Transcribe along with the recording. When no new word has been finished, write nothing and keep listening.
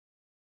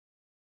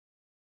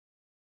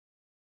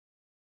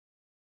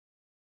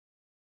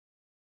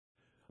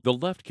The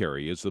left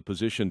carry is the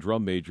position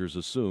drum majors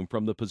assume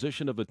from the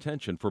position of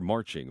attention for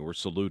marching or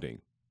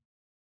saluting.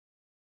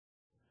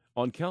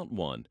 On count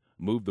 1,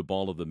 move the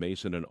ball of the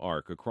mace in an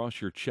arc across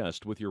your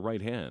chest with your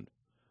right hand.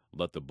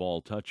 Let the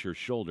ball touch your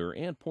shoulder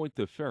and point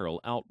the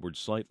ferrule outward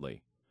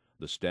slightly.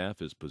 The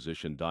staff is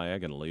positioned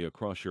diagonally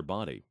across your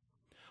body.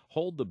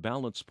 Hold the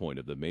balance point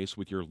of the mace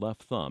with your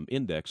left thumb,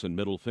 index, and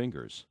middle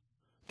fingers.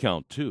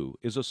 Count 2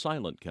 is a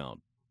silent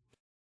count.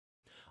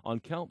 On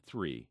count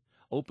 3,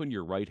 open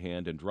your right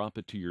hand and drop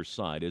it to your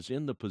side as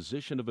in the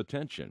position of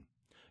attention.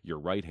 Your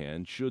right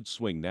hand should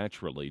swing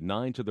naturally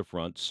 9 to the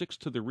front, 6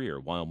 to the rear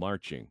while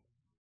marching.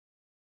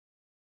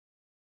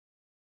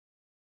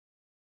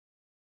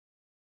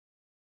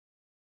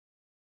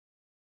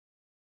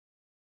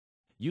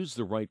 Use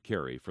the right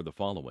carry for the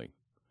following: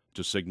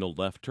 to signal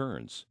left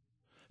turns,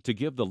 to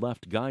give the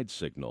left guide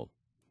signal,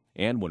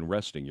 and when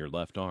resting your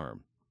left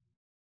arm.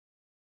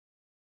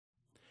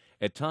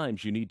 At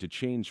times you need to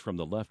change from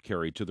the left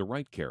carry to the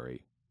right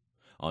carry.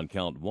 On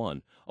count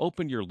 1,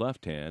 open your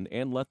left hand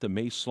and let the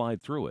mace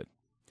slide through it.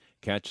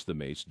 Catch the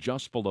mace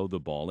just below the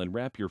ball and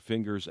wrap your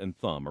fingers and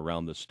thumb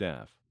around the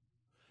staff.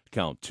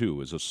 Count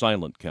 2 is a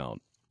silent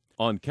count.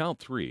 On count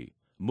 3,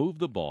 move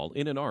the ball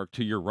in an arc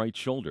to your right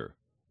shoulder.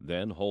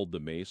 Then hold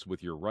the mace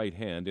with your right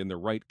hand in the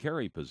right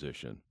carry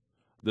position.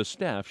 The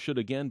staff should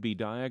again be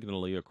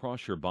diagonally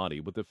across your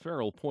body with the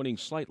ferrule pointing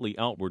slightly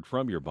outward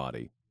from your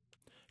body.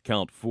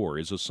 Count 4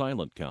 is a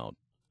silent count.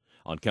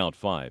 On count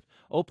 5,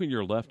 open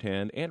your left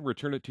hand and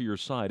return it to your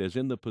side as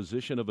in the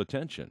position of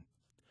attention.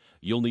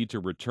 You'll need to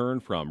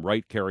return from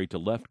right carry to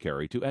left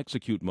carry to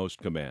execute most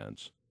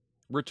commands.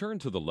 Return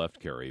to the left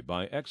carry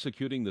by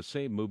executing the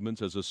same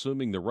movements as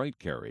assuming the right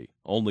carry,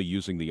 only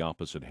using the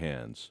opposite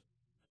hands.